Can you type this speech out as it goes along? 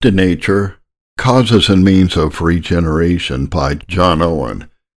to Nature, Causes and Means of Regeneration by John Owen.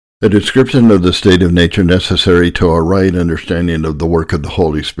 A description of the state of nature necessary to a right understanding of the work of the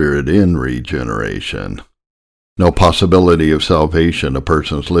Holy Spirit in regeneration. No possibility of salvation of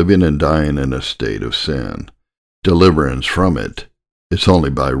persons living and dying in a state of sin. Deliverance from it is only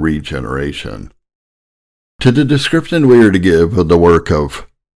by regeneration. To the description we are to give of the work of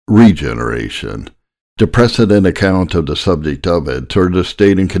regeneration, to precedent account of the subject of it, or the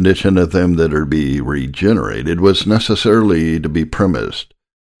state and condition of them that are to be regenerated, was necessarily to be premised.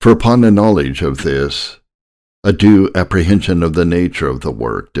 For upon the knowledge of this, a due apprehension of the nature of the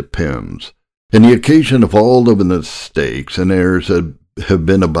work depends. And the occasion of all of the mistakes and errors that have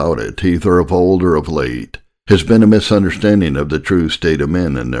been about it, either of old or of late, has been a misunderstanding of the true state of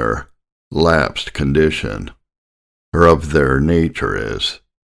men and their lapsed condition, or of their nature as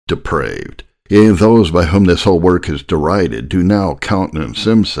depraved. Yea, those by whom this whole work is derided do now countenance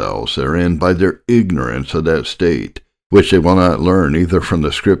themselves therein by their ignorance of that state, which they will not learn either from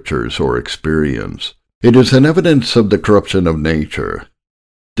the Scriptures or experience. It is an evidence of the corruption of nature,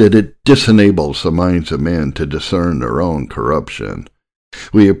 that it disenables the minds of men to discern their own corruption.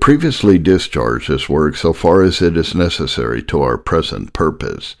 We have previously discharged this work so far as it is necessary to our present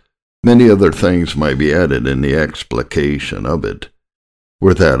purpose. Many other things might be added in the explication of it,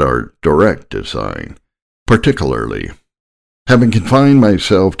 were that our direct design. Particularly, having confined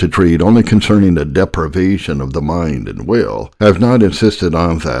myself to treat only concerning the depravation of the mind and will, I have not insisted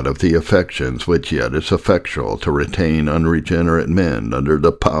on that of the affections, which yet is effectual to retain unregenerate men under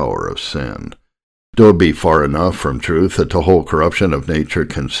the power of sin. Though it be far enough from truth that the whole corruption of nature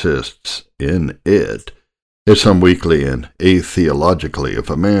consists in it, as some weakly and atheologically have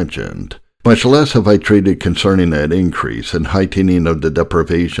imagined, much less have I treated concerning that increase and heightening of the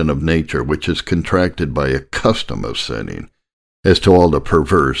depravation of nature which is contracted by a custom of sinning, as to all the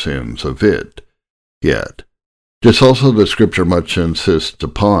perverse ends of it. Yet, this also the Scripture much insists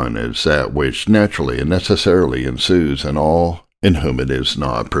upon as that which naturally and necessarily ensues in all in whom it is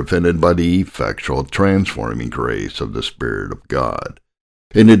not prevented by the effectual transforming grace of the Spirit of God.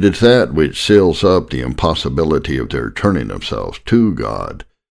 And it is that which seals up the impossibility of their turning themselves to God.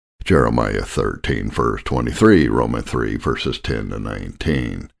 Jeremiah 13, verse 23, Romans 3, verses 10 to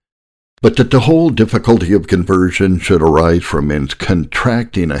 19. But that the whole difficulty of conversion should arise from men's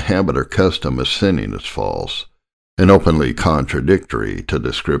contracting a habit or custom of sinning is false, and openly contradictory to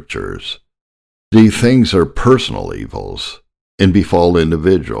the Scriptures. These things are personal evils, and befall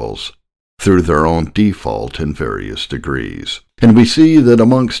individuals through their own default in various degrees. And we see that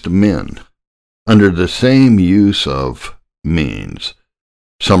amongst men, under the same use of means,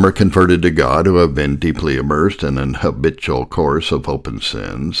 some are converted to God who have been deeply immersed in an habitual course of open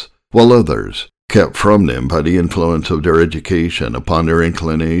sins, while others, kept from them by the influence of their education upon their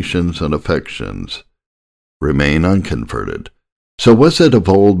inclinations and affections, remain unconverted. So was it of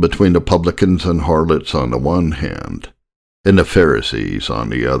old between the publicans and harlots on the one hand, and the Pharisees on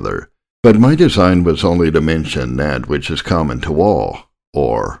the other. But my design was only to mention that which is common to all,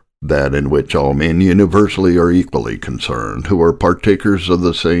 or that in which all men universally are equally concerned, who are partakers of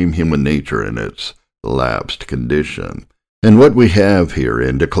the same human nature in its lapsed condition. And what we have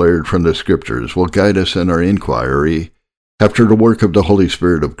herein declared from the Scriptures will guide us in our inquiry after the work of the Holy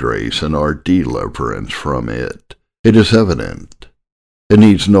Spirit of grace and our deliverance from it. It is evident, it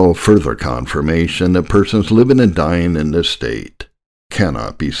needs no further confirmation, that persons living and dying in this state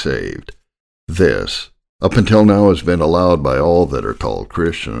cannot be saved. This, up until now, has been allowed by all that are called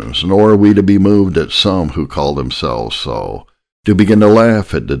Christians, nor are we to be moved at some who call themselves so, to begin to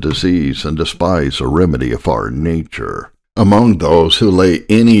laugh at the disease and despise the remedy of our nature. Among those who lay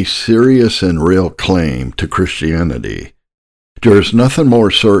any serious and real claim to Christianity, there is nothing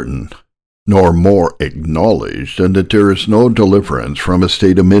more certain, nor more acknowledged, than that there is no deliverance from a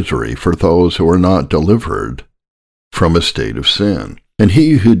state of misery for those who are not delivered from a state of sin. And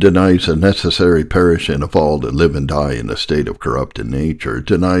he who denies the necessary perishing of all that live and die in a state of corrupted nature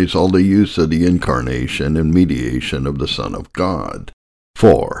denies all the use of the incarnation and mediation of the Son of God.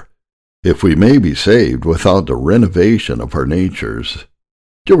 For, if we may be saved without the renovation of our natures,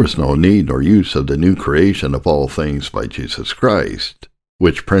 there was no need nor use of the new creation of all things by Jesus Christ,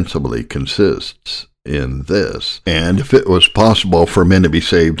 which principally consists in this. And if it was possible for men to be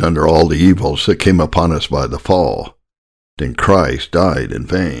saved under all the evils that came upon us by the fall, then Christ died in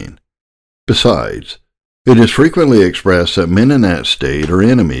vain. Besides, it is frequently expressed that men in that state are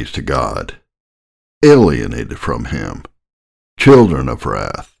enemies to God, alienated from him, children of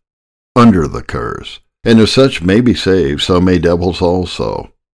wrath, under the curse, and as such may be saved, so may devils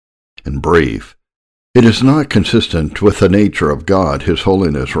also. In brief, It is not consistent with the nature of God, His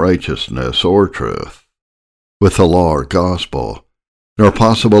holiness, righteousness, or truth, with the law or gospel, nor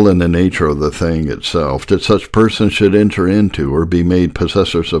possible in the nature of the thing itself, that such persons should enter into or be made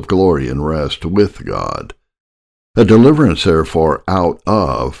possessors of glory and rest with God. A deliverance, therefore, out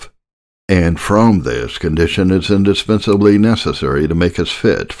of and from this condition is indispensably necessary to make us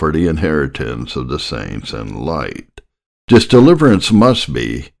fit for the inheritance of the saints in light. This deliverance must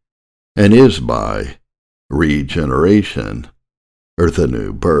be, and is by, regeneration, or the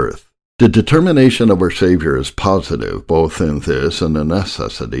new birth. The determination of our Savior is positive, both in this and the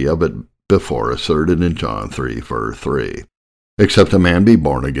necessity of it before asserted in John 3, verse 3. Except a man be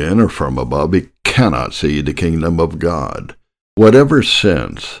born again or from above, he cannot see the kingdom of God. Whatever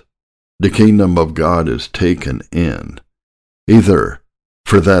sense the kingdom of God is taken in, either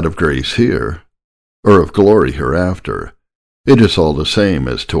for that of grace here, or of glory hereafter, it is all the same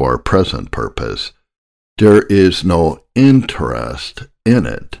as to our present purpose. There is no interest in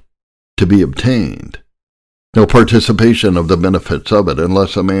it to be obtained, no participation of the benefits of it,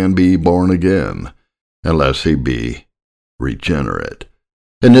 unless a man be born again, unless he be regenerate.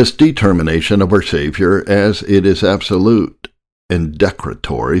 In this determination of our Savior, as it is absolute and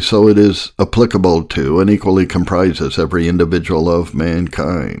declaratory, so it is applicable to and equally comprises every individual of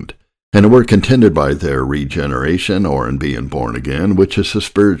mankind. And we're contended by their regeneration, or in being born again, which is the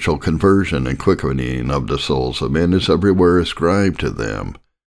spiritual conversion and quickening of the souls of men, is everywhere ascribed to them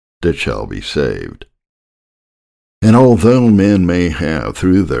that shall be saved. And although men may have,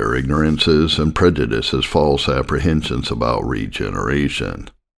 through their ignorances and prejudices, false apprehensions about regeneration,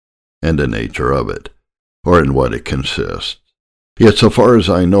 and the nature of it, or in what it consists, yet so far as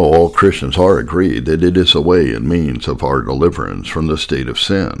I know, all Christians are agreed that it is a way and means of our deliverance from the state of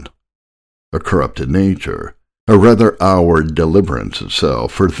sin, a corrupted nature, or rather our deliverance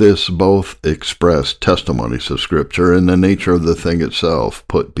itself, for this both express testimonies of Scripture and the nature of the thing itself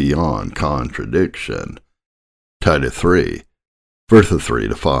put beyond contradiction. Titus 3, verses 3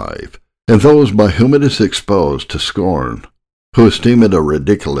 to 5. And those by whom it is exposed to scorn, who esteem it a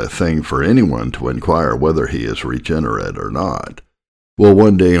ridiculous thing for anyone to inquire whether he is regenerate or not, will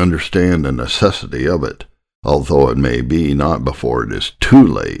one day understand the necessity of it, although it may be not before it is too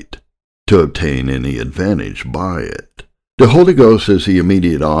late to obtain any advantage by it. The Holy Ghost is the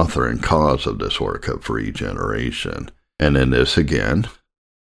immediate author and cause of this work of regeneration, and in this again,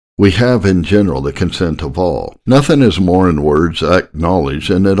 we have in general the consent of all. Nothing is more in words acknowledged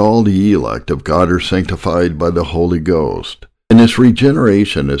than that all the elect of God are sanctified by the Holy Ghost, and this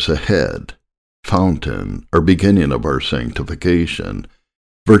regeneration is the head, fountain, or beginning of our sanctification,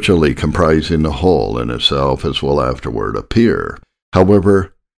 virtually comprising the whole in itself, as will afterward appear.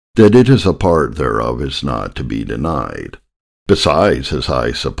 However, that it is a part thereof is not to be denied. Besides, as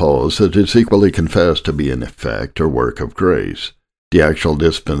I suppose, it is equally confessed to be an effect or work of grace, the actual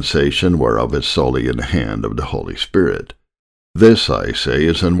dispensation whereof is solely in the hand of the Holy Spirit. This, I say,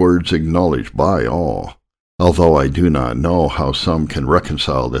 is in words acknowledged by all, although I do not know how some can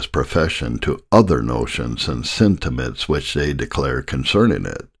reconcile this profession to other notions and sentiments which they declare concerning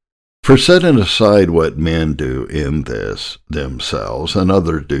it. For setting aside what men do in this themselves, and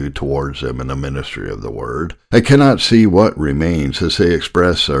others do towards them in the ministry of the word, I cannot see what remains as they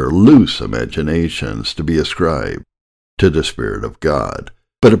express their loose imaginations to be ascribed to the Spirit of God.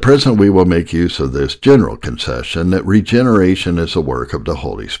 But at present we will make use of this general concession that regeneration is a work of the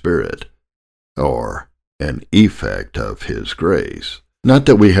Holy Spirit, or an effect of His grace. Not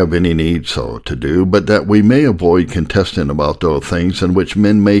that we have any need so to do, but that we may avoid contesting about those things in which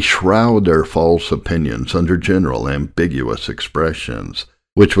men may shroud their false opinions under general ambiguous expressions,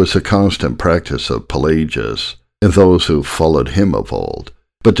 which was the constant practice of Pelagius and those who followed him of old.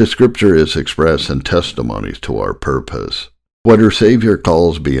 But the Scripture is expressed in testimonies to our purpose. What our Savior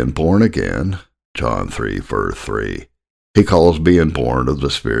calls being born again, John 3, verse 3, He calls being born of the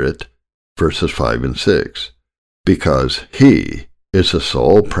Spirit, verses 5 and 6, because He is the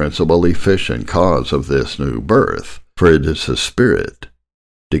sole principal efficient cause of this new birth, for it is the Spirit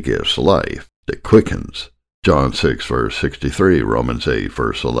that gives life, that quickens. John 6, verse 63, Romans 8,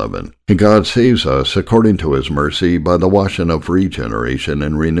 verse 11. And God saves us according to His mercy by the washing of regeneration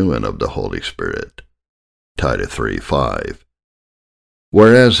and renewing of the Holy Spirit. Titus 3, 5.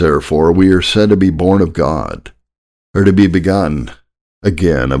 Whereas, therefore, we are said to be born of God, or to be begotten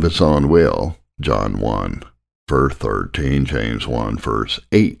again of His own will, John 1, verse 13, James 1, verse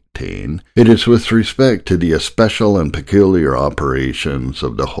 18, it is with respect to the especial and peculiar operations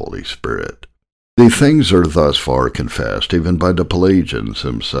of the Holy Spirit. These things are thus far confessed even by the Pelagians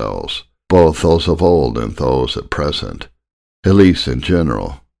themselves, both those of old and those at present, at least in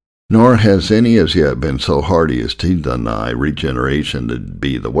general, Nor has any as yet been so hardy as to deny regeneration to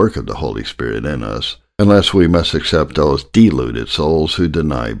be the work of the Holy Spirit in us, unless we must accept those deluded souls who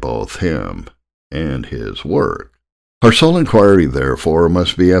deny both him and his work. Our sole inquiry, therefore,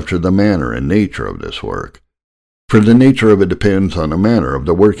 must be after the manner and nature of this work, for the nature of it depends on the manner of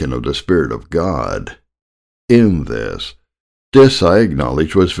the working of the Spirit of God in this. This, I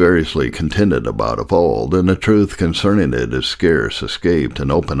acknowledge, was variously contended about of old, and the truth concerning it is scarce escaped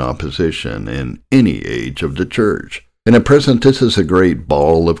an open opposition in any age of the Church. And at present this is a great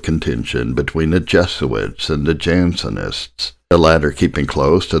ball of contention between the Jesuits and the Jansenists, the latter keeping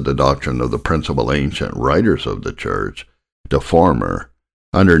close to the doctrine of the principal ancient writers of the Church, the former,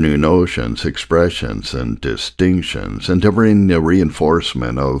 under new notions, expressions, and distinctions, endeavoring the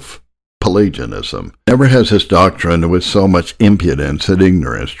reinforcement of Pelagianism. Never has this doctrine with so much impudence and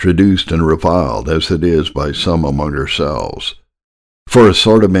ignorance traduced and reviled as it is by some among ourselves. For a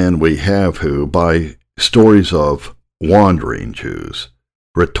sort of men we have who, by stories of wandering Jews,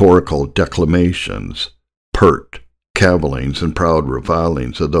 rhetorical declamations, pert cavillings, and proud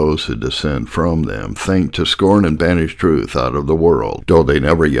revilings of those who descend from them, think to scorn and banish truth out of the world, though they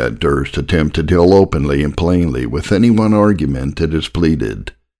never yet durst attempt to deal openly and plainly with any one argument that is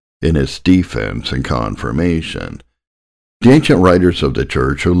pleaded in its defense and confirmation. The ancient writers of the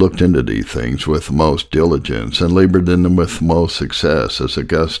Church who looked into these things with most diligence and labored in them with most success, as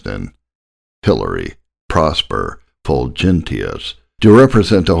Augustine, Hilary, Prosper, Fulgentius, do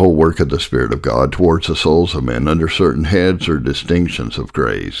represent the whole work of the Spirit of God towards the souls of men under certain heads or distinctions of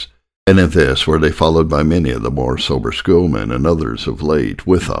grace, and in this were they followed by many of the more sober schoolmen and others of late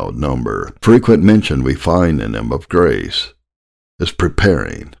without number. Frequent mention we find in them of grace as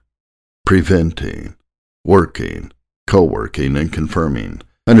preparing, preventing, working, co-working, and confirming.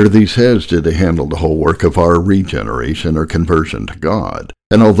 Under these heads did they handle the whole work of our regeneration or conversion to God.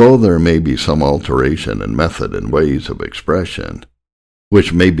 And although there may be some alteration in method and ways of expression,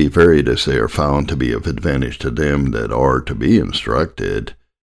 which may be varied as they are found to be of advantage to them that are to be instructed,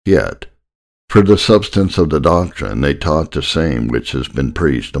 yet, for the substance of the doctrine, they taught the same which has been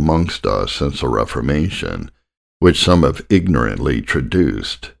preached amongst us since the Reformation, which some have ignorantly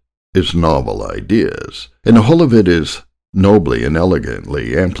traduced, is novel ideas, and the whole of it is nobly and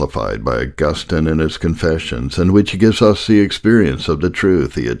elegantly amplified by Augustine in his Confessions, in which he gives us the experience of the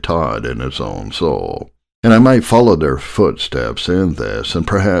truth he had taught in his own soul. And I might follow their footsteps in this, and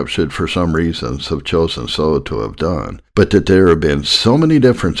perhaps should for some reasons have chosen so to have done, but that there have been so many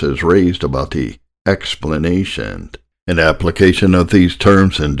differences raised about the explanation and application of these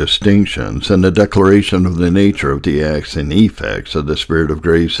terms and distinctions, and the declaration of the nature of the acts and effects of the Spirit of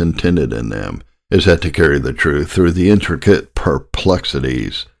grace intended in them, is that to carry the truth through the intricate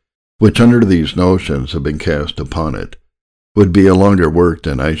perplexities which under these notions have been cast upon it, would be a longer work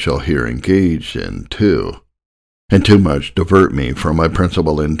than I shall here engage in too, and too much divert me from my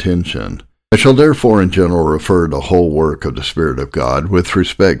principal intention. I shall therefore in general refer the whole work of the Spirit of God with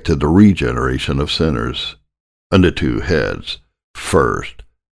respect to the regeneration of sinners under two heads. First,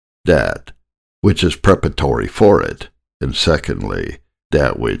 that which is preparatory for it, and secondly,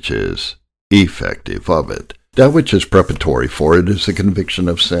 that which is effective of it. That which is preparatory for it is the conviction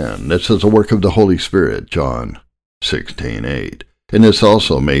of sin. This is a work of the Holy Spirit, John 16:8, and this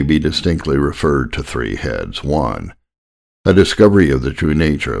also may be distinctly referred to three heads. 1. A discovery of the true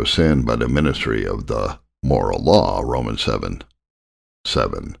nature of sin by the ministry of the moral law, Romans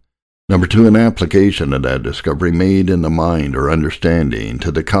 7:7. Number 2, an application of that discovery made in the mind or understanding to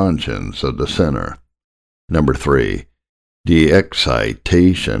the conscience of the sinner. Number 3, the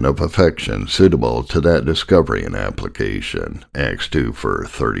excitation of affection suitable to that discovery and application, Acts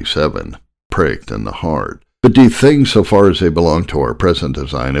 2:37, pricked in the heart. But these things, so far as they belong to our present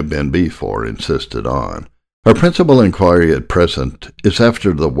design, have been before insisted on. Our principal inquiry at present is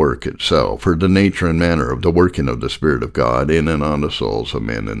after the work itself, or the nature and manner of the working of the Spirit of God in and on the souls of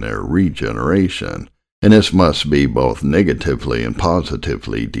men in their regeneration, and this must be both negatively and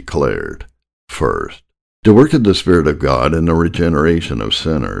positively declared. First, the work of the Spirit of God in the regeneration of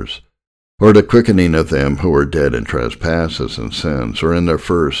sinners, or the quickening of them who are dead in trespasses and sins, or in their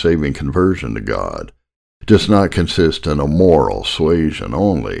first saving conversion to God, does not consist in a moral suasion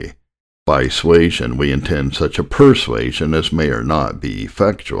only. By suasion we intend such a persuasion as may or not be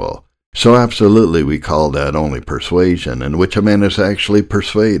effectual. So absolutely we call that only persuasion, in which a man is actually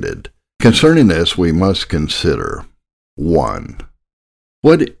persuaded. Concerning this we must consider 1.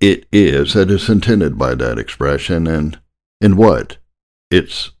 What it is that is intended by that expression, and in what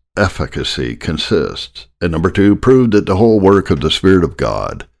its efficacy consists, and 2, prove that the whole work of the Spirit of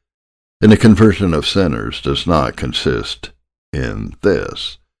God in the conversion of sinners does not consist in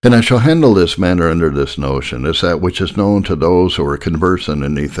this. And I shall handle this matter under this notion, as that which is known to those who are conversant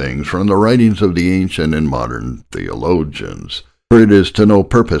in these things from the writings of the ancient and modern theologians. For it is to no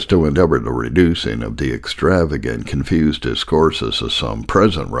purpose to endeavor the reducing of the extravagant, confused discourses of some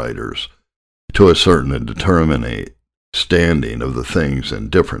present writers to a certain and determinate standing of the things in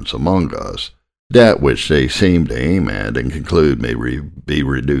difference among us. That which they seem to aim at and conclude may be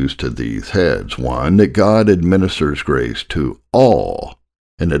reduced to these heads. 1. That God administers grace to all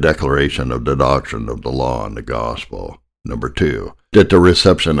in the declaration of the doctrine of the law and the gospel. 2. That the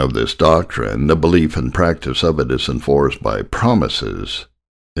reception of this doctrine, the belief and practice of it, is enforced by promises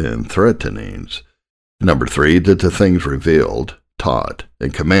and threatenings. 3. That the things revealed, taught,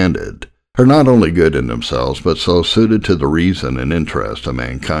 and commanded are not only good in themselves, but so suited to the reason and interest of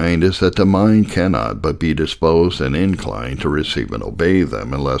mankind as that the mind cannot but be disposed and inclined to receive and obey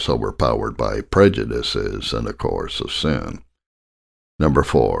them unless overpowered by prejudices and a course of sin.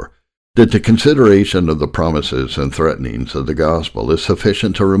 4. That the consideration of the promises and threatenings of the gospel is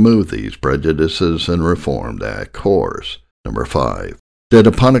sufficient to remove these prejudices and reform that course. 5. That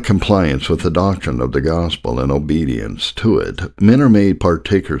upon a compliance with the doctrine of the gospel and obedience to it, men are made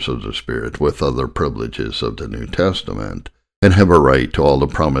partakers of the Spirit with other privileges of the New Testament, and have a right to all the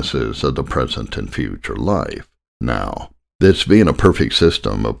promises of the present and future life. Now, this being a perfect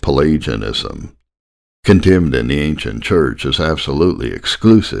system of Pelagianism, condemned in the ancient church as absolutely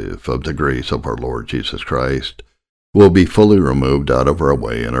exclusive of the grace of our Lord Jesus Christ, will be fully removed out of our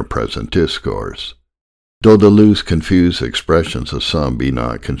way in our present discourse, though the loose, confused expressions of some be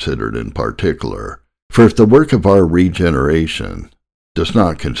not considered in particular. For if the work of our regeneration does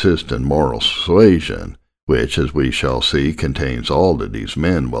not consist in moral suasion, which, as we shall see, contains all that these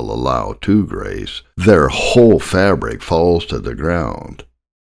men will allow to grace, their whole fabric falls to the ground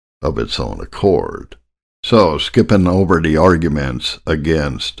of its own accord. So, skipping over the arguments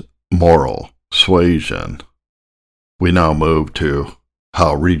against moral suasion, we now move to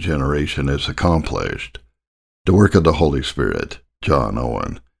how regeneration is accomplished. The work of the Holy Spirit, John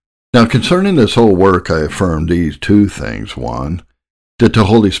Owen. Now, concerning this whole work, I affirm these two things. 1, that the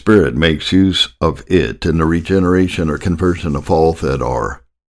Holy Spirit makes use of it in the regeneration or conversion of all that are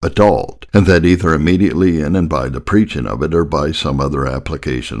adult, and that either immediately in and by the preaching of it, or by some other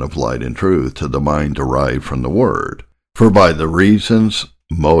application of light and truth to the mind derived from the Word. For by the reasons,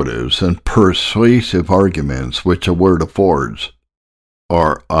 motives, and persuasive arguments which a word affords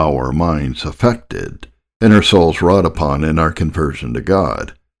are our minds affected, and our souls wrought upon in our conversion to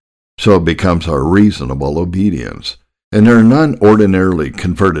God. So it becomes our reasonable obedience. And there are none ordinarily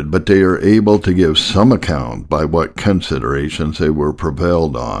converted, but they are able to give some account by what considerations they were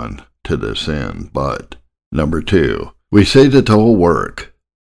prevailed on to this end. But, 2, we say that the whole work,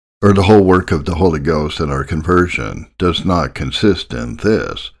 or the whole work of the Holy Ghost in our conversion, does not consist in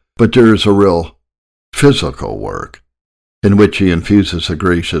this, but there is a real physical work, in which he infuses a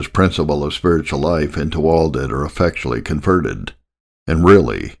gracious principle of spiritual life into all that are effectually converted, and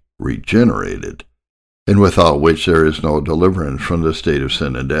really regenerated, and without which there is no deliverance from the state of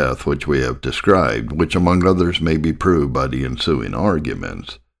sin and death which we have described, which among others may be proved by the ensuing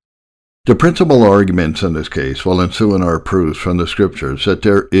arguments. The principal arguments in this case will ensue in our proofs from the Scriptures that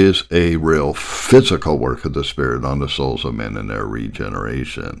there is a real physical work of the Spirit on the souls of men in their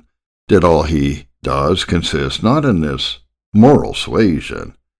regeneration, that all he does consists not in this moral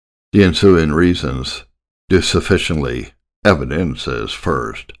suasion. The ensuing reasons do sufficiently evidence as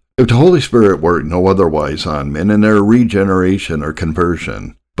first. If the Holy Spirit worked no otherwise on men in their regeneration or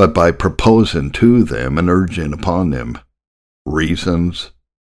conversion, but by proposing to them and urging upon them reasons,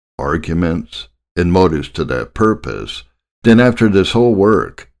 arguments, and motives to that purpose, then after this whole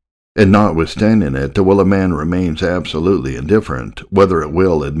work, and notwithstanding it, the will of man remains absolutely indifferent whether it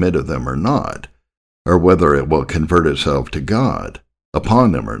will admit of them or not, or whether it will convert itself to God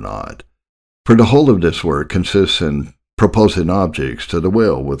upon them or not. For the whole of this work consists in proposing objects to the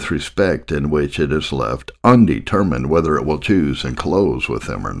will with respect in which it is left undetermined whether it will choose and close with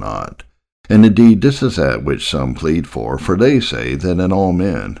them or not. And indeed this is that which some plead for they say that in all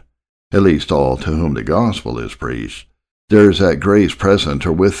men, at least all to whom the gospel is preached, there is that grace present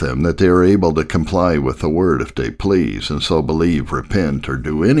or with them that they are able to comply with the word if they please, and so believe, repent, or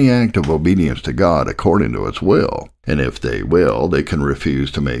do any act of obedience to God according to its will. And if they will, they can refuse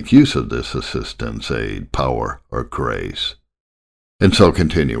to make use of this assistance, aid, power, or grace, and so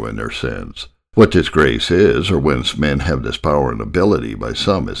continue in their sins. What this grace is, or whence men have this power and ability by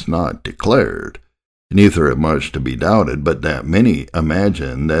some, is not declared, neither it much to be doubted, but that many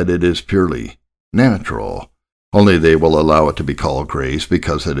imagine that it is purely natural. Only they will allow it to be called grace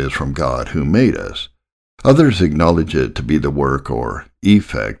because it is from God who made us, Others acknowledge it to be the work or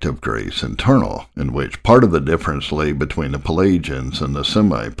effect of grace internal, in which part of the difference lay between the Pelagians and the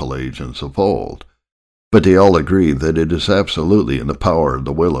semi-Pelagians of old. But they all agree that it is absolutely in the power of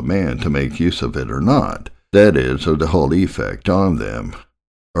the will of man to make use of it or not, that is, of the whole effect on them,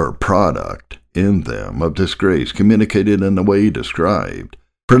 or product in them, of this grace communicated in the way described.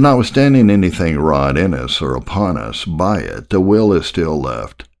 For notwithstanding anything wrought in us or upon us by it, the will is still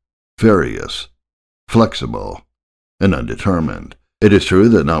left various, flexible, and undetermined. It is true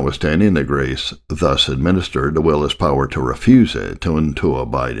that notwithstanding the grace thus administered, the will has power to refuse it and to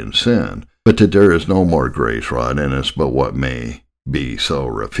abide in sin, but that there is no more grace wrought in us but what may be so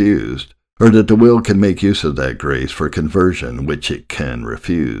refused, or that the will can make use of that grace for conversion which it can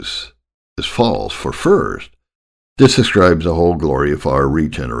refuse, is false. For first, this ascribes the whole glory of our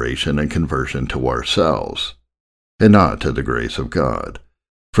regeneration and conversion to ourselves, and not to the grace of God.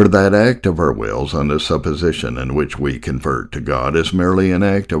 For that act of our wills on the supposition in which we convert to God is merely an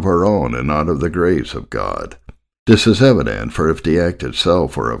act of our own and not of the grace of God. This is evident, for if the act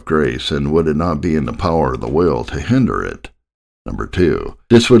itself were of grace, then would it not be in the power of the will to hinder it? Number 2.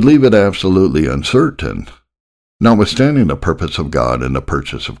 This would leave it absolutely uncertain, notwithstanding the purpose of God in the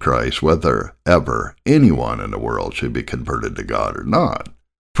purchase of Christ, whether ever anyone in the world should be converted to God or not.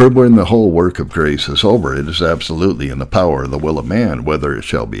 For when the whole work of grace is over, it is absolutely in the power of the will of man whether it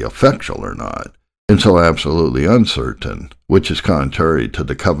shall be effectual or not, and so absolutely uncertain, which is contrary to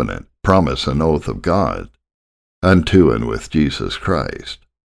the covenant, promise, and oath of God, unto and with Jesus Christ.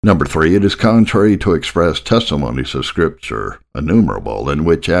 Number 3, it is contrary to express testimonies of Scripture, innumerable, in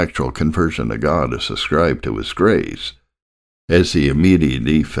which actual conversion to God is ascribed to His grace, as the immediate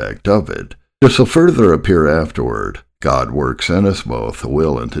effect of it. This will further appear afterward. God works in us both the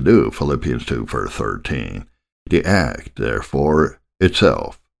will and to do, Philippians 2, verse 13. The act, therefore,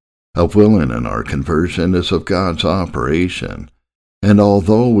 itself, of willing in our conversion is of God's operation, and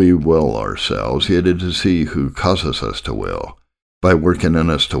although we will ourselves, yet it is He who causes us to will, by working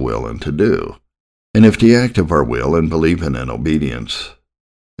in us to will and to do. And if the act of our will and believing in obedience,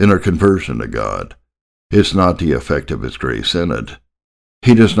 in our conversion to God, is not the effect of His grace in it,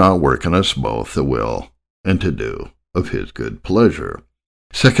 He does not work in us both the will and to do of His good pleasure.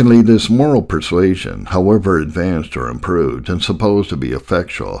 Secondly, this moral persuasion, however advanced or improved and supposed to be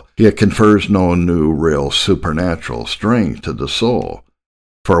effectual, yet confers no new real supernatural strength to the soul.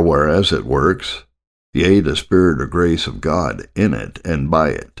 For whereas it works, yea, the Spirit or grace of God in it and by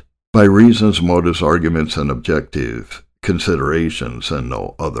it, by reasons, motives, arguments, and objective considerations, and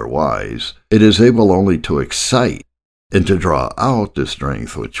no otherwise, it is able only to excite and to draw out the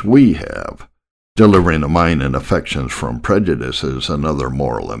strength which we have, delivering the mind and affections from prejudices and other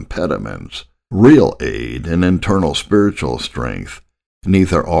moral impediments. Real aid and internal spiritual strength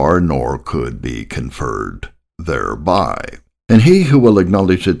neither are nor could be conferred thereby. And he who will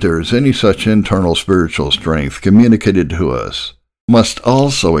acknowledge that there is any such internal spiritual strength communicated to us must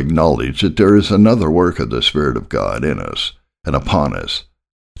also acknowledge that there is another work of the Spirit of God in us and upon us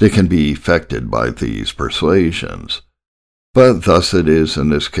that can be effected by these persuasions. But thus it is in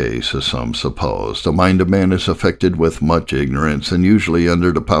this case, as some suppose. The mind of man is affected with much ignorance, and usually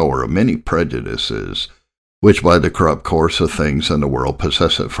under the power of many prejudices, which by the corrupt course of things in the world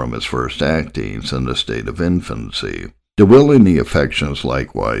possess it from its first actings in the state of infancy. The will and the affections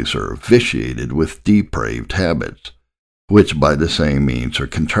likewise are vitiated with depraved habits, which by the same means are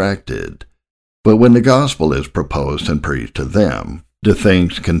contracted. But when the gospel is proposed and preached to them, the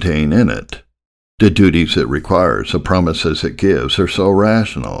things contained in it, the duties it requires, the promises it gives, are so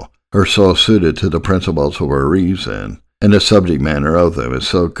rational, are so suited to the principles of our reason, and the subject matter of them is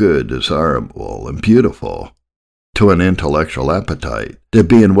so good, desirable, and beautiful to an intellectual appetite, that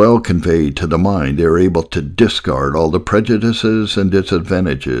being well conveyed to the mind, they are able to discard all the prejudices and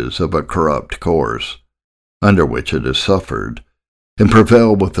disadvantages of a corrupt course, under which it is suffered, and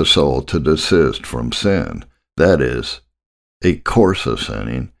prevail with the soul to desist from sin, that is, a course of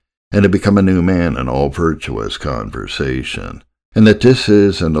sinning, and to become a new man in all virtuous conversation. And that this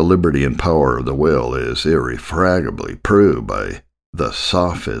is in the liberty and power of the will is irrefragably proved by the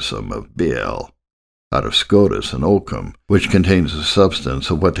sophism of Baal, out of Scotus and Occam, which contains the substance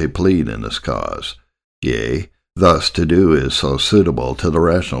of what they plead in this cause. Yea, thus to do is so suitable to the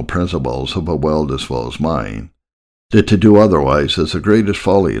rational principles of a well-disposed mind, that to do otherwise is the greatest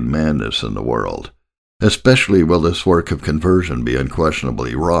folly and madness in the world. Especially will this work of conversion be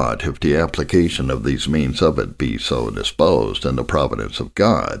unquestionably wrought if the application of these means of it be so disposed in the providence of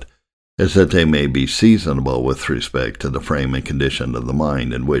God, as that they may be seasonable with respect to the frame and condition of the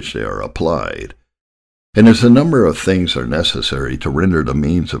mind in which they are applied. And as a number of things are necessary to render the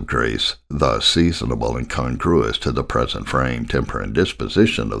means of grace thus seasonable and congruous to the present frame, temper, and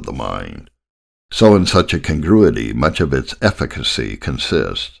disposition of the mind, so in such a congruity much of its efficacy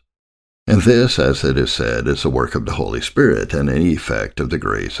consists. And this, as it is said, is the work of the Holy Spirit and an effect of the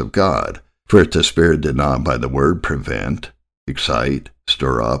grace of God. For if the Spirit did not by the word prevent, excite,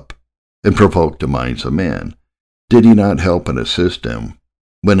 stir up, and provoke the minds of men, did he not help and assist them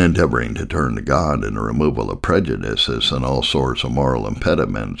when endeavoring to turn to God in the removal of prejudices and all sorts of moral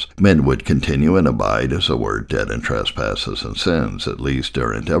impediments, men would continue and abide, as a word, dead in trespasses and sins. At least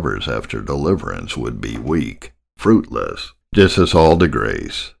their endeavors after deliverance would be weak, fruitless. This is all the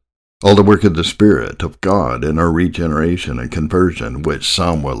grace, all the work of the Spirit of God in our regeneration and conversion, which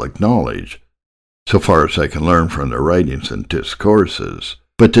some will acknowledge, so far as I can learn from their writings and discourses.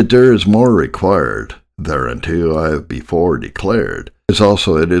 But that there is more required, thereunto I have before declared, as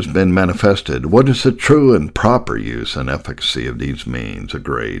also it has been manifested what is the true and proper use and efficacy of these means of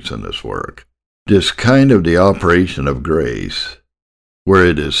grace in this work. This kind of the operation of grace, where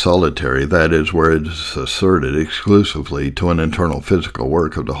it is solitary, that is, where it is asserted exclusively to an internal physical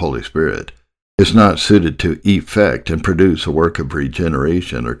work of the Holy Spirit, is not suited to effect and produce a work of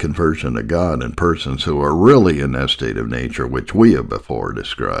regeneration or conversion to God in persons who are really in that state of nature which we have before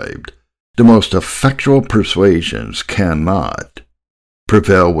described. The most effectual persuasions cannot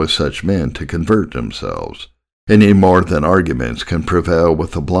prevail with such men to convert themselves, any more than arguments can prevail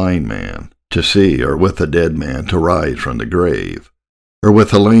with a blind man to see, or with a dead man to rise from the grave, or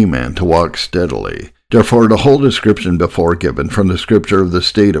with a lame man to walk steadily. Therefore the whole description before given from the Scripture of the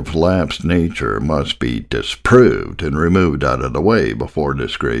state of lapsed nature must be disproved and removed out of the way before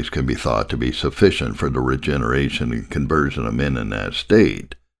this grace can be thought to be sufficient for the regeneration and conversion of men in that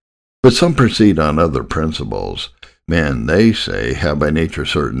state. But some proceed on other principles. Men, they say, have by nature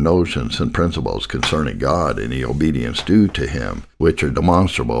certain notions and principles concerning God and the obedience due to him, which are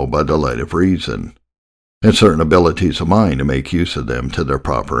demonstrable by the light of reason, and certain abilities of mind to make use of them to their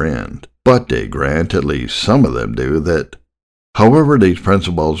proper end. But they grant, at least some of them do, that however these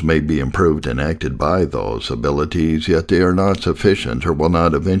principles may be improved and acted by those abilities, yet they are not sufficient or will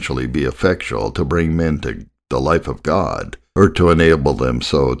not eventually be effectual to bring men to the life of God, or to enable them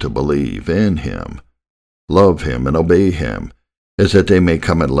so to believe in him, love him, and obey him, as that they may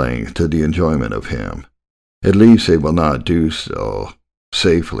come at length to the enjoyment of him. At least they will not do so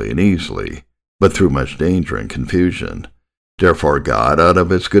safely and easily, but through much danger and confusion. Therefore God, out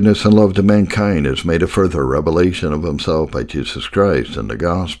of his goodness and love to mankind, has made a further revelation of himself by Jesus Christ in the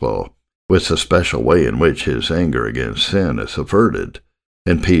gospel, with the special way in which his anger against sin is averted,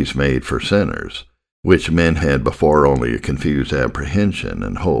 and peace made for sinners, which men had before only a confused apprehension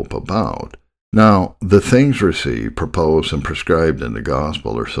and hope about. Now, the things received, proposed, and prescribed in the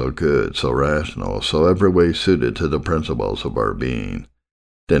gospel are so good, so rational, so every way suited to the principles of our being,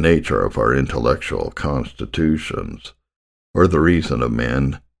 the nature of our intellectual constitutions, or the reason of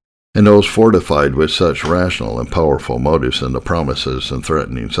men, and those fortified with such rational and powerful motives in the promises and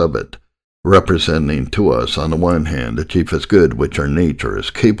threatenings of it, representing to us on the one hand the chiefest good which our nature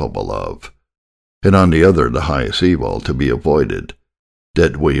is capable of, and on the other the highest evil to be avoided,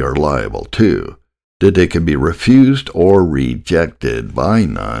 that we are liable to, that they can be refused or rejected by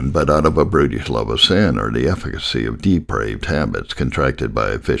none but out of a brutish love of sin or the efficacy of depraved habits contracted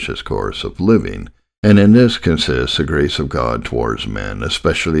by a vicious course of living. And in this consists the grace of God towards men,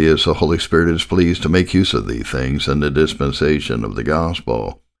 especially as the Holy Spirit is pleased to make use of these things in the dispensation of the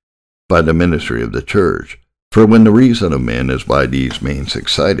gospel, by the ministry of the church. For when the reason of men is by these means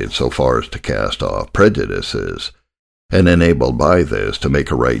excited so far as to cast off prejudices, and enabled by this to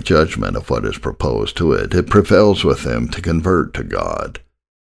make a right judgment of what is proposed to it, it prevails with them to convert to God,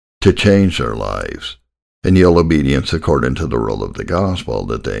 to change their lives, and yield obedience according to the rule of the gospel,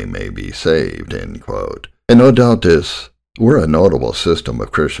 that they may be saved." End quote. And no doubt this were a notable system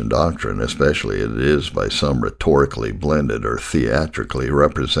of Christian doctrine, especially it is by some rhetorically blended or theatrically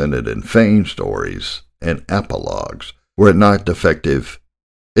represented in feigned stories and apologues, were it not defective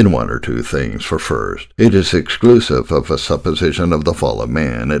in one or two things. For first, it is exclusive of a supposition of the fall of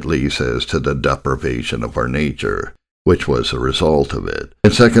man, at least as to the depravation of our nature, which was the result of it,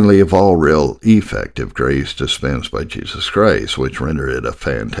 and secondly, of all real effective grace dispensed by Jesus Christ, which render it a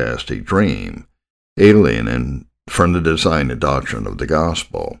fantastic dream, alien from the design and doctrine of the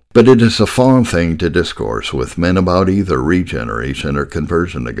gospel. But it is a fond thing to discourse with men about either regeneration or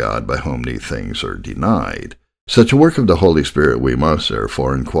conversion to God by whom these things are denied. Such a work of the Holy Spirit we must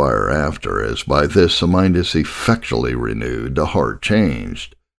therefore inquire after, as by this the mind is effectually renewed, the heart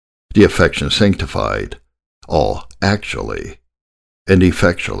changed, the affection sanctified, all actually and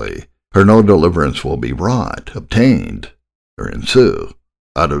effectually, or no deliverance will be wrought, obtained, or ensue,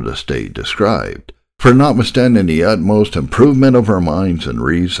 out of the state described. For notwithstanding the utmost improvement of our minds and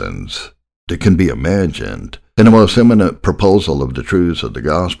reasons that can be imagined, and the most eminent proposal of the truths of the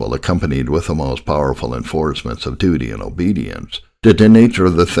gospel, accompanied with the most powerful enforcements of duty and obedience, that the nature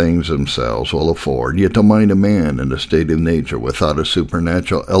of the things themselves will afford, yet the mind of man in the state of nature without a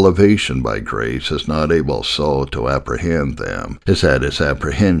supernatural elevation by grace is not able so to apprehend them, as that its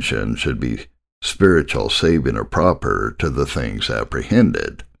apprehension should be spiritual, saving or proper to the things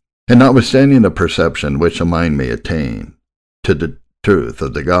apprehended. And notwithstanding the perception which the mind may attain to the truth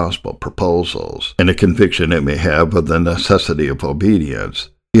of the gospel proposals, and the conviction it may have of the necessity of obedience,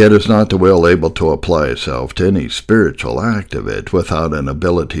 yet is not the will able to apply itself to any spiritual act of it without an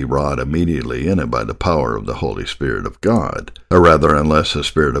ability wrought immediately in it by the power of the Holy Spirit of God, or rather unless the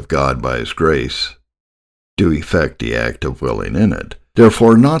Spirit of God by His grace do effect the act of willing in it.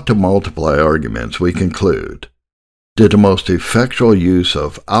 Therefore, not to multiply arguments, we conclude that the most effectual use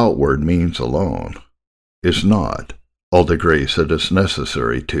of outward means alone is not all the grace that is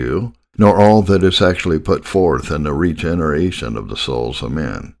necessary to, nor all that is actually put forth in the regeneration of the souls of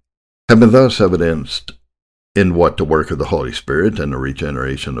men. Having thus evidenced in what the work of the Holy Spirit and the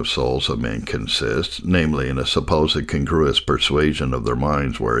regeneration of souls of men consists, namely in a supposed congruous persuasion of their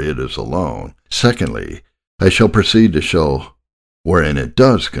minds where it is alone, secondly, I shall proceed to show wherein it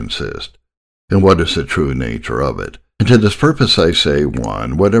does consist, and what is the true nature of it. And to this purpose I say,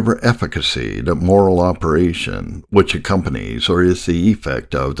 1. Whatever efficacy, the moral operation, which accompanies or is the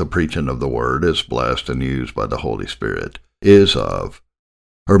effect of the preaching of the word is blessed and used by the Holy Spirit, is of,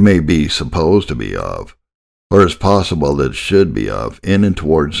 or may be supposed to be of, or is possible that it should be of, in and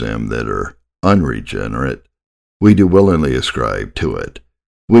towards them that are unregenerate, we do willingly ascribe to it.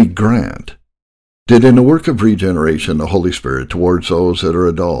 We grant that in the work of regeneration the Holy Spirit towards those that are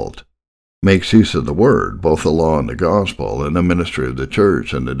adult makes use of the word, both the law and the gospel, and the ministry of the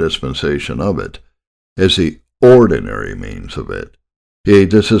church and the dispensation of it, as the ordinary means of it. Yea,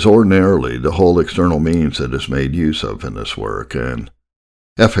 this is ordinarily the whole external means that is made use of in this work, and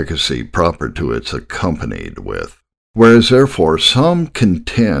efficacy proper to it's accompanied with. Whereas therefore some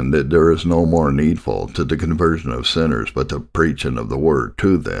contend that there is no more needful to the conversion of sinners but the preaching of the word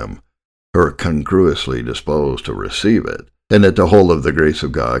to them, who are congruously disposed to receive it, and that the whole of the grace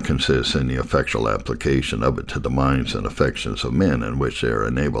of God consists in the effectual application of it to the minds and affections of men in which they are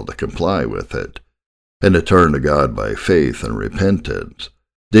enabled to comply with it, and to turn to God by faith and repentance.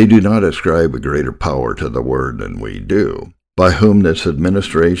 They do not ascribe a greater power to the word than we do, by whom this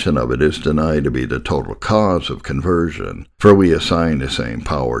administration of it is denied to be the total cause of conversion, for we assign the same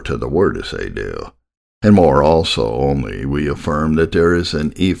power to the word as they do. And more also only we affirm that there is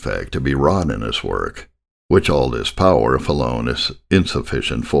an effect to be wrought in this work, which all this power, if alone, is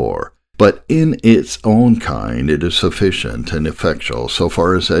insufficient for. But in its own kind it is sufficient and effectual, so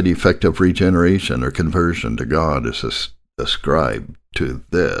far as that effect of regeneration or conversion to God is ascribed to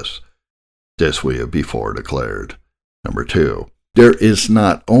this. This we have before declared. Number 2, there is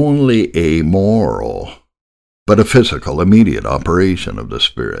not only a moral, but a physical, immediate operation of the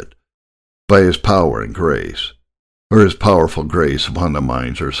Spirit, by His power and grace, or His powerful grace upon the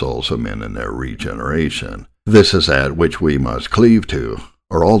minds or souls of men in their regeneration. This is that which we must cleave to,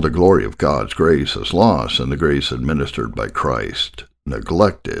 or all the glory of God's grace is lost, and the grace administered by Christ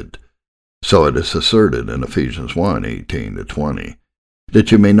neglected. So it is asserted in Ephesians 1:18-20,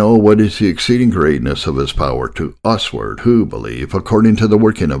 that you may know what is the exceeding greatness of His power to usward who believe, according to the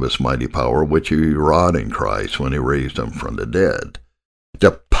working of His mighty power, which He wrought in Christ when He raised Him from the dead.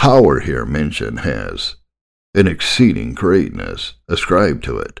 The power here mentioned has an exceeding greatness ascribed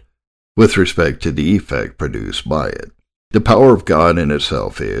to it, with respect to the effect produced by it. The power of God in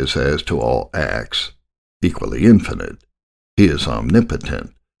itself is, as to all acts, equally infinite. He is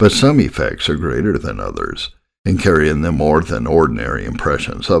omnipotent, but some effects are greater than others, and carry in them more than ordinary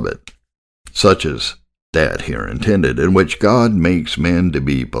impressions of it, such as that here intended, in which God makes men to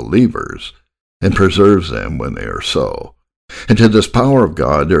be believers, and preserves them when they are so. And to this power of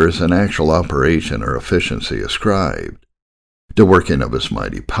God there is an actual operation or efficiency ascribed, the working of His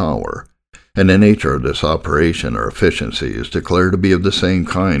mighty power, and the nature of this operation or efficiency is declared to be of the same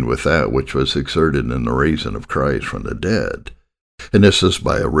kind with that which was exerted in the raising of Christ from the dead, and this is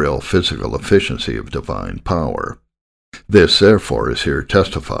by a real physical efficiency of divine power. This, therefore, is here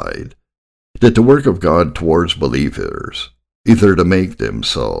testified, that the work of God towards believers, either to make them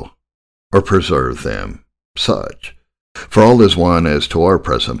so, or preserve them such, for all is one as to our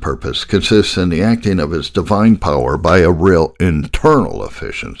present purpose, consists in the acting of His divine power by a real internal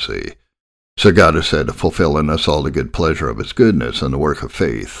efficiency. So God is said to fulfill in us all the good pleasure of His goodness and the work of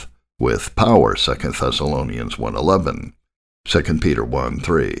faith with power, 2 Thessalonians 1:11, 2 Peter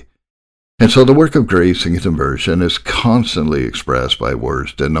 1:3. And so the work of grace and conversion is constantly expressed by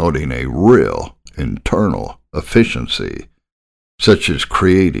words denoting a real internal efficiency, such as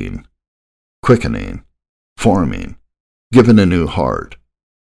creating, quickening, forming, giving a new heart.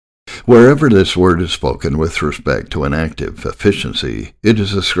 Wherever this word is spoken with respect to an active efficiency, it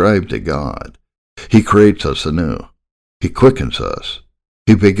is ascribed to God. He creates us anew. He quickens us.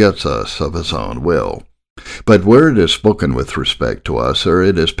 He begets us of his own will. But where it is spoken with respect to us, or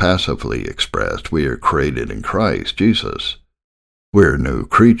it is passively expressed, we are created in Christ Jesus. We are new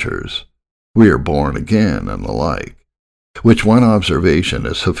creatures. We are born again, and the like, which one observation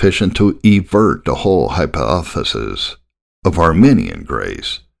is sufficient to evert the whole hypothesis of Arminian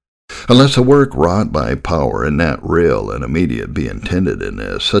grace. Unless a work wrought by power and not real and immediate be intended in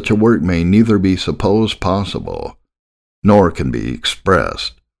this, such a work may neither be supposed possible, nor can be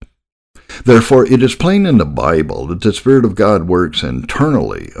expressed. Therefore, it is plain in the Bible that the Spirit of God works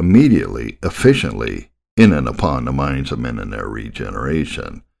internally, immediately, efficiently, in and upon the minds of men in their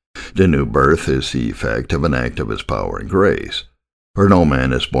regeneration. The new birth is the effect of an act of his power and grace. For no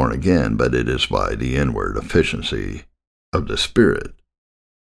man is born again, but it is by the inward efficiency of the Spirit.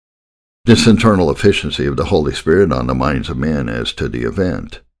 This internal efficiency of the Holy Spirit on the minds of men as to the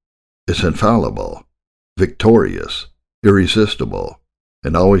event is infallible, victorious, irresistible,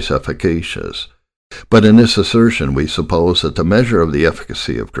 and always efficacious. But in this assertion we suppose that the measure of the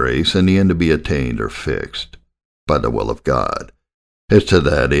efficacy of grace in the end to be attained or fixed by the will of God. As to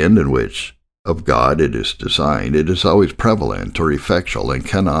that end in which of God it is designed, it is always prevalent or effectual and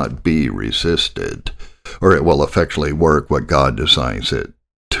cannot be resisted, or it will effectually work what God designs it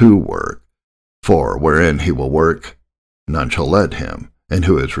to work. For wherein he will work, none shall let him, and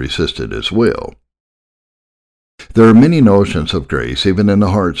who has resisted his will. There are many notions of grace, even in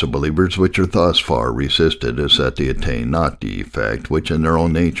the hearts of believers, which are thus far resisted, as that they attain not the effect which in their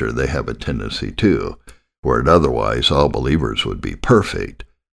own nature they have a tendency to, were it otherwise all believers would be perfect.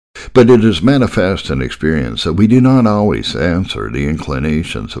 But it is manifest in experience that we do not always answer the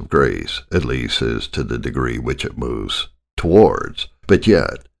inclinations of grace, at least as to the degree which it moves towards. But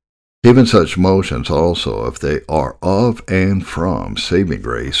yet, even such motions also, if they are of and from saving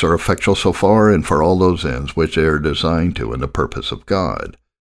grace, are effectual so far and for all those ends which they are designed to in the purpose of God.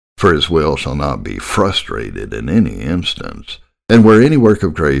 For his will shall not be frustrated in any instance. And where any work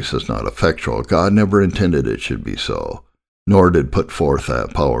of grace is not effectual, God never intended it should be so, nor did put forth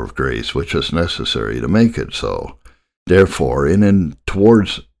that power of grace which is necessary to make it so. Therefore, in and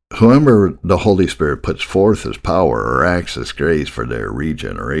towards whoever the Holy Spirit puts forth his power or acts his grace for their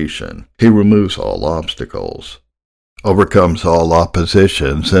regeneration, he removes all obstacles, overcomes all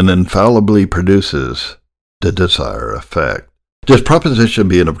oppositions, and infallibly produces the desired effect. This proposition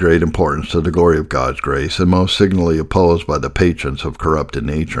being of great importance to the glory of God's grace, and most signally opposed by the patrons of corrupted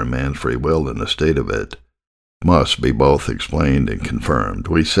nature and man's free will in the state of it, must be both explained and confirmed.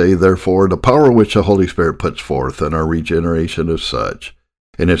 We say, therefore, the power which the Holy Spirit puts forth in our regeneration is such,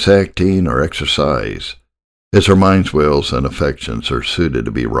 in its acting or exercise, as our minds, wills, and affections are suited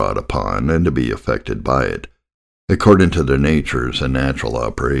to be wrought upon and to be affected by it, according to their natures and natural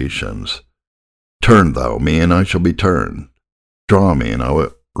operations. Turn thou me, and I shall be turned. Draw me, and I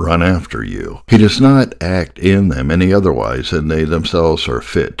will run after you. He does not act in them any otherwise than they themselves are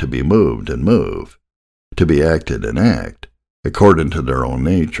fit to be moved and move, to be acted and act, according to their own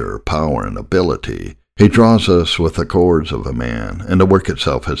nature, power, and ability. He draws us with the cords of a man, and the work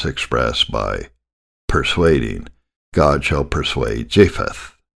itself is expressed by persuading. God shall persuade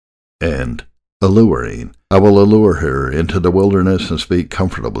Japheth, and alluring. I will allure her into the wilderness and speak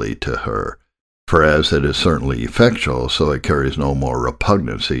comfortably to her. For as it is certainly effectual, so it carries no more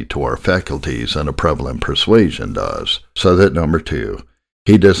repugnancy to our faculties than a prevalent persuasion does. So that, number 2,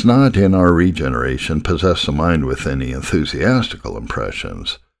 he does not in our regeneration possess the mind with any enthusiastical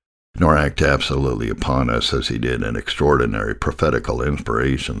impressions, nor act absolutely upon us as he did in extraordinary prophetical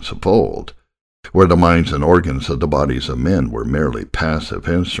inspirations of old, where the minds and organs of the bodies of men were merely passive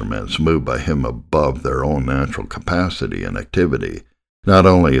instruments moved by him above their own natural capacity and activity, not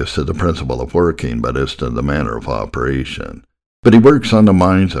only as to the principle of working, but as to the manner of operation. But he works on the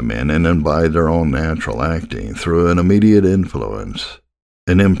minds of men, and then by their own natural acting, through an immediate influence,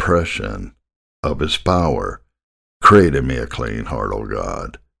 an impression of his power. Create in me a clean heart, O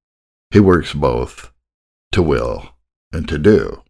God. He works both to will and to do.